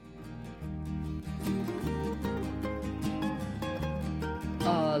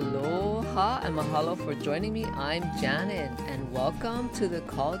Aloha and mahalo for joining me. I'm Janet and welcome to the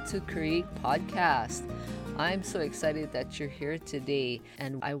Call to Create podcast. I'm so excited that you're here today,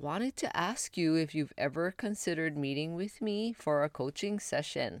 and I wanted to ask you if you've ever considered meeting with me for a coaching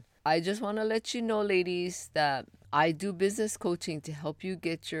session. I just want to let you know, ladies, that I do business coaching to help you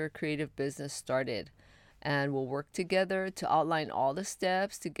get your creative business started. And we'll work together to outline all the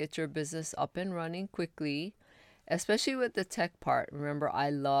steps to get your business up and running quickly, especially with the tech part. Remember, I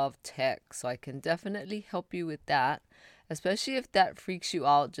love tech, so I can definitely help you with that, especially if that freaks you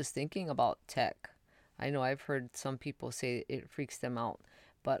out just thinking about tech. I know I've heard some people say it freaks them out,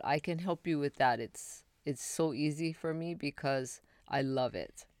 but I can help you with that. It's so easy for me because I love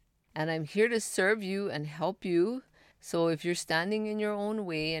it. And I'm here to serve you and help you. So if you're standing in your own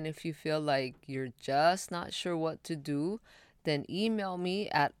way and if you feel like you're just not sure what to do, then email me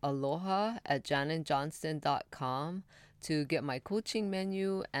at aloha@janetjohnston.com to get my coaching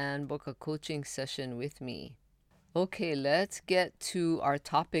menu and book a coaching session with me. Okay, let's get to our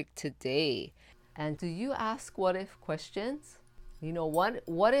topic today. And do you ask what if questions? You know,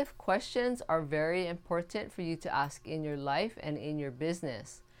 what if questions are very important for you to ask in your life and in your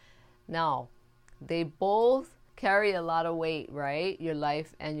business. Now, they both carry a lot of weight, right? Your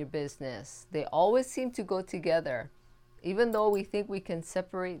life and your business. They always seem to go together. Even though we think we can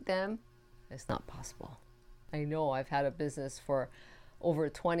separate them, it's not possible. I know I've had a business for over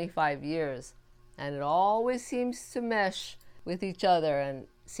 25 years, and it always seems to mesh with each other and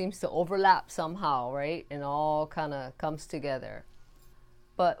seems to overlap somehow, right? And all kind of comes together.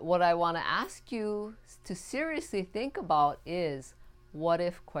 But what I want to ask you to seriously think about is what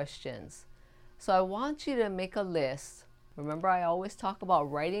if questions. So I want you to make a list. Remember, I always talk about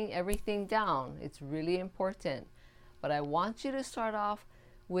writing everything down. It's really important. But I want you to start off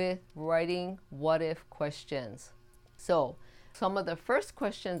with writing what if questions. So some of the first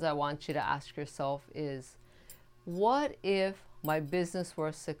questions I want you to ask yourself is, what if my business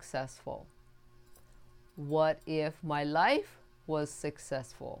were successful? What if my life was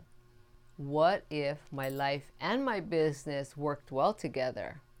successful? What if my life and my business worked well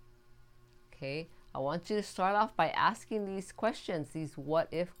together? Okay, I want you to start off by asking these questions, these what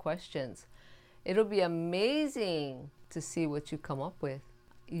if questions. It'll be amazing to see what you come up with.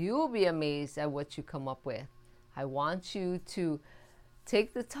 You'll be amazed at what you come up with. I want you to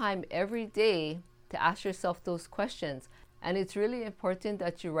take the time every day to ask yourself those questions. And it's really important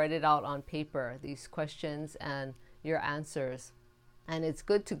that you write it out on paper, these questions and your answers. And it's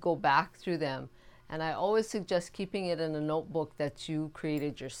good to go back through them. And I always suggest keeping it in a notebook that you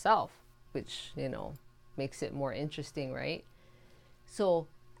created yourself, which, makes it more interesting, right? So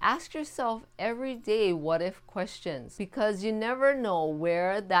ask yourself every day what if questions, because you never know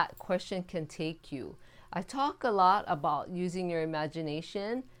where that question can take you. I talk a lot about using your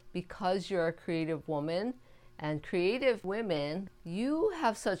imagination because you're a creative woman, and creative women, you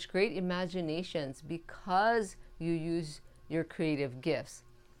have such great imaginations because you use your creative gifts.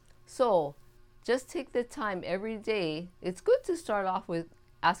 So just take the time every day. It's good to start off with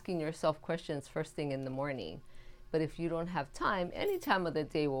asking yourself questions first thing in the morning. But if you don't have time, any time of the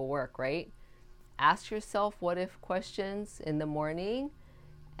day will work, right? Ask yourself what if questions in the morning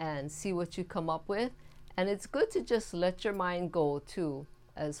and see what you come up with. And it's good to just let your mind go too,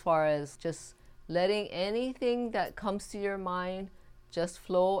 as far as just letting anything that comes to your mind just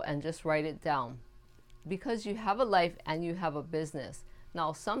flow and just write it down. Because you have a life and you have a business.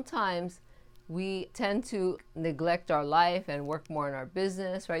 Now, sometimes we tend to neglect our life and work more on our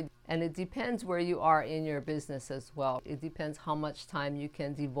business, right? And it depends where you are in your business as well. It depends how much time you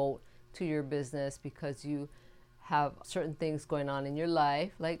can devote to your business because you have certain things going on in your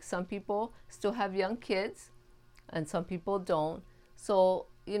life. Like some people still have young kids and some people don't. So,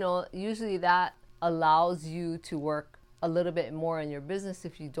 usually that allows you to work a little bit more in your business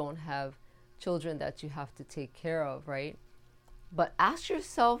if you don't have children that you have to take care of, right? But ask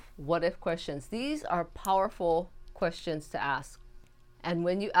yourself what if questions. These are powerful questions to ask. And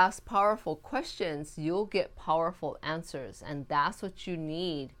when you ask powerful questions, you'll get powerful answers. And that's what you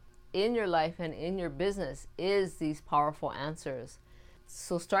need in your life and in your business, is these powerful answers.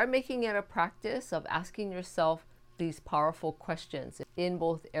 So start making it a practice of asking yourself these powerful questions in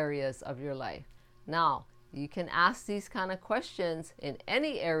both areas of your life. Now, you can ask these kind of questions in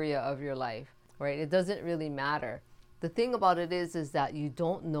any area of your life, right? It doesn't really matter. The thing about it is that you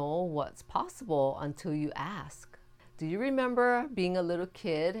don't know what's possible until you ask. Do you remember being a little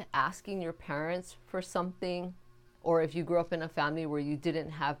kid asking your parents for something? Or if you grew up in a family where you didn't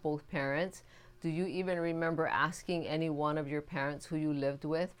have both parents, do you even remember asking any one of your parents who you lived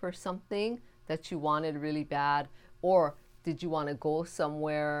with for something that you wanted really bad? Or did you want to go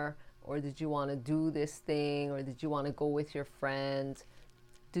somewhere, or did you want to do this thing, or did you want to go with your friends?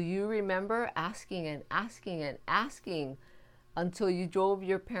 Do you remember asking and asking and asking until you drove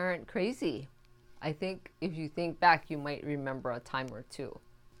your parent crazy? I think if you think back, you might remember a time or two.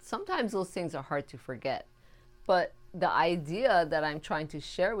 Sometimes those things are hard to forget. But the idea that I'm trying to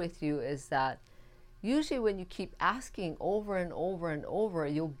share with you is that usually when you keep asking over and over and over,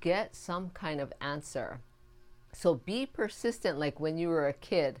 you'll get some kind of answer. So be persistent like when you were a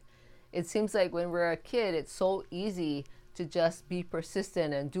kid. It seems like when we're a kid, it's so easy to just be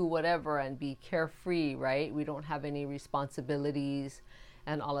persistent and do whatever and be carefree, right? We don't have any responsibilities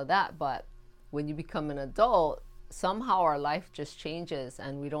and all of that. But when you become an adult, somehow our life just changes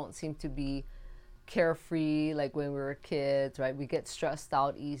and we don't seem to be carefree like when we were kids, right? We get stressed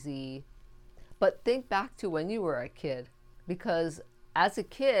out easy. But think back to when you were a kid, because as a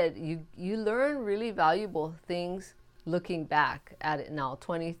kid, you learn really valuable things looking back at it now.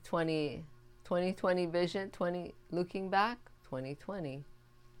 2020 vision, looking back, 2020,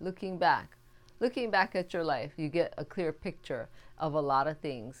 looking back at your life, you get a clear picture of a lot of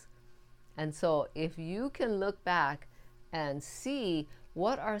things. And so if you can look back and see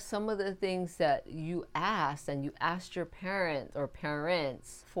what are some of the things that you asked and you asked your parent or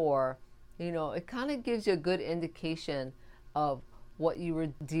parents for, it kind of gives you a good indication of what you were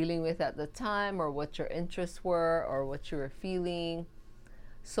dealing with at the time, or what your interests were, or what you were feeling.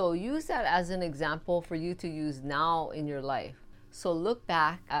 So use that as an example for you to use now in your life. So look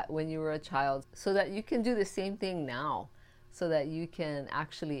back at when you were a child so that you can do the same thing now, so that you can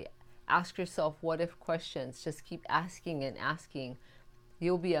actually ask yourself what if questions. Just keep asking and asking.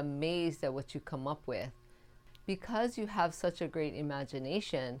 You'll be amazed at what you come up with. Because you have such a great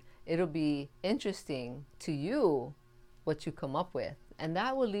imagination, it'll be interesting to you what you come up with. And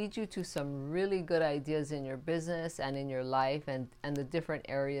that will lead you to some really good ideas in your business and in your life and the different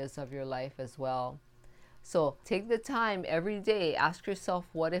areas of your life as well. So take the time every day, ask yourself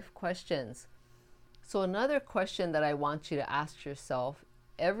what if questions. So another question that I want you to ask yourself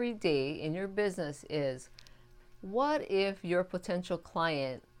every day in your business is, what if your potential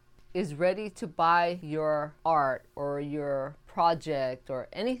client is ready to buy your art or your project or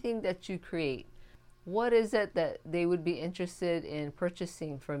anything that you create? What is it that they would be interested in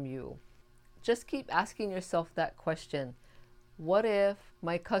purchasing from you? Just keep asking yourself that question. What if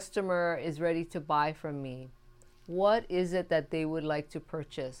my customer is ready to buy from me? What is it that they would like to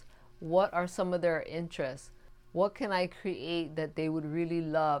purchase? What are some of their interests? What can I create that they would really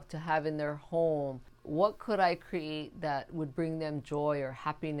love to have in their home? What could I create that would bring them joy or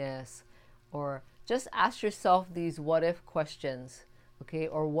happiness? Or just ask yourself these what if questions, okay?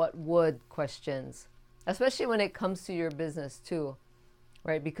 Or what would questions, especially when it comes to your business too,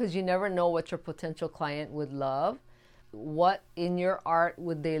 right? Because you never know what your potential client would love. What in your art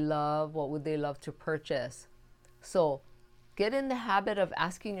would they love? What would they love to purchase? So get in the habit of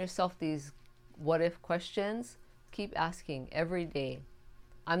asking yourself these what if questions. Keep asking every day.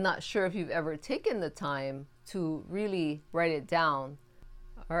 I'm not sure if you've ever taken the time to really write it down.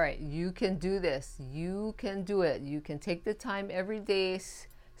 All right, you can do this. You can do it. You can take the time every day,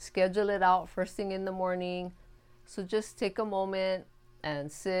 schedule it out first thing in the morning. So just take a moment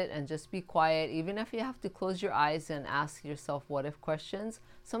and sit and just be quiet. Even if you have to close your eyes and ask yourself what if questions,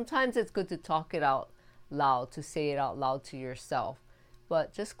 sometimes it's good to talk it out loud, to say it out loud to yourself.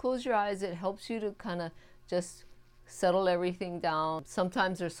 But just close your eyes. It helps you to kind of just settle everything down.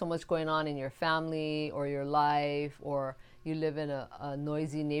 Sometimes there's so much going on in your family or your life, or you live in a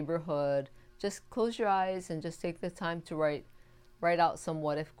noisy neighborhood. Just close your eyes and just take the time to write out some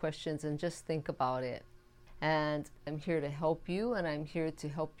what if questions and just think about it. And I'm here to help you, and I'm here to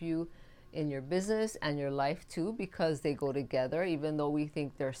help you in your business and your life too, because they go together, even though we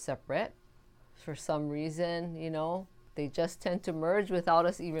think they're separate. For some reason, they just tend to merge without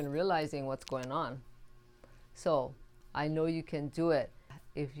us even realizing what's going on. So I know you can do it.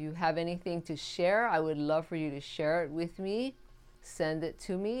 If you have anything to share, I would love for you to share it with me. Send it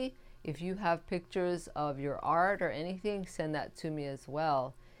to me. If you have pictures of your art or anything, send that to me as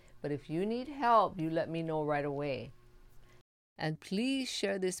well. But if you need help, you let me know right away. And please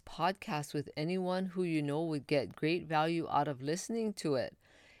share this podcast with anyone who you know would get great value out of listening to it,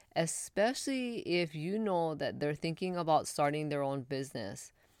 especially if you know that they're thinking about starting their own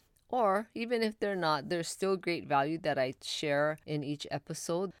business. Or even if they're not, there's still great value that I share in each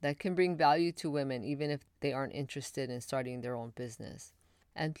episode that can bring value to women, even if they aren't interested in starting their own business.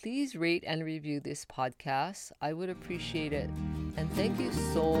 And please rate and review this podcast. I would appreciate it. And thank you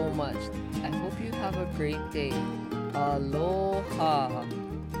so much. I hope you have a great day. Aloha.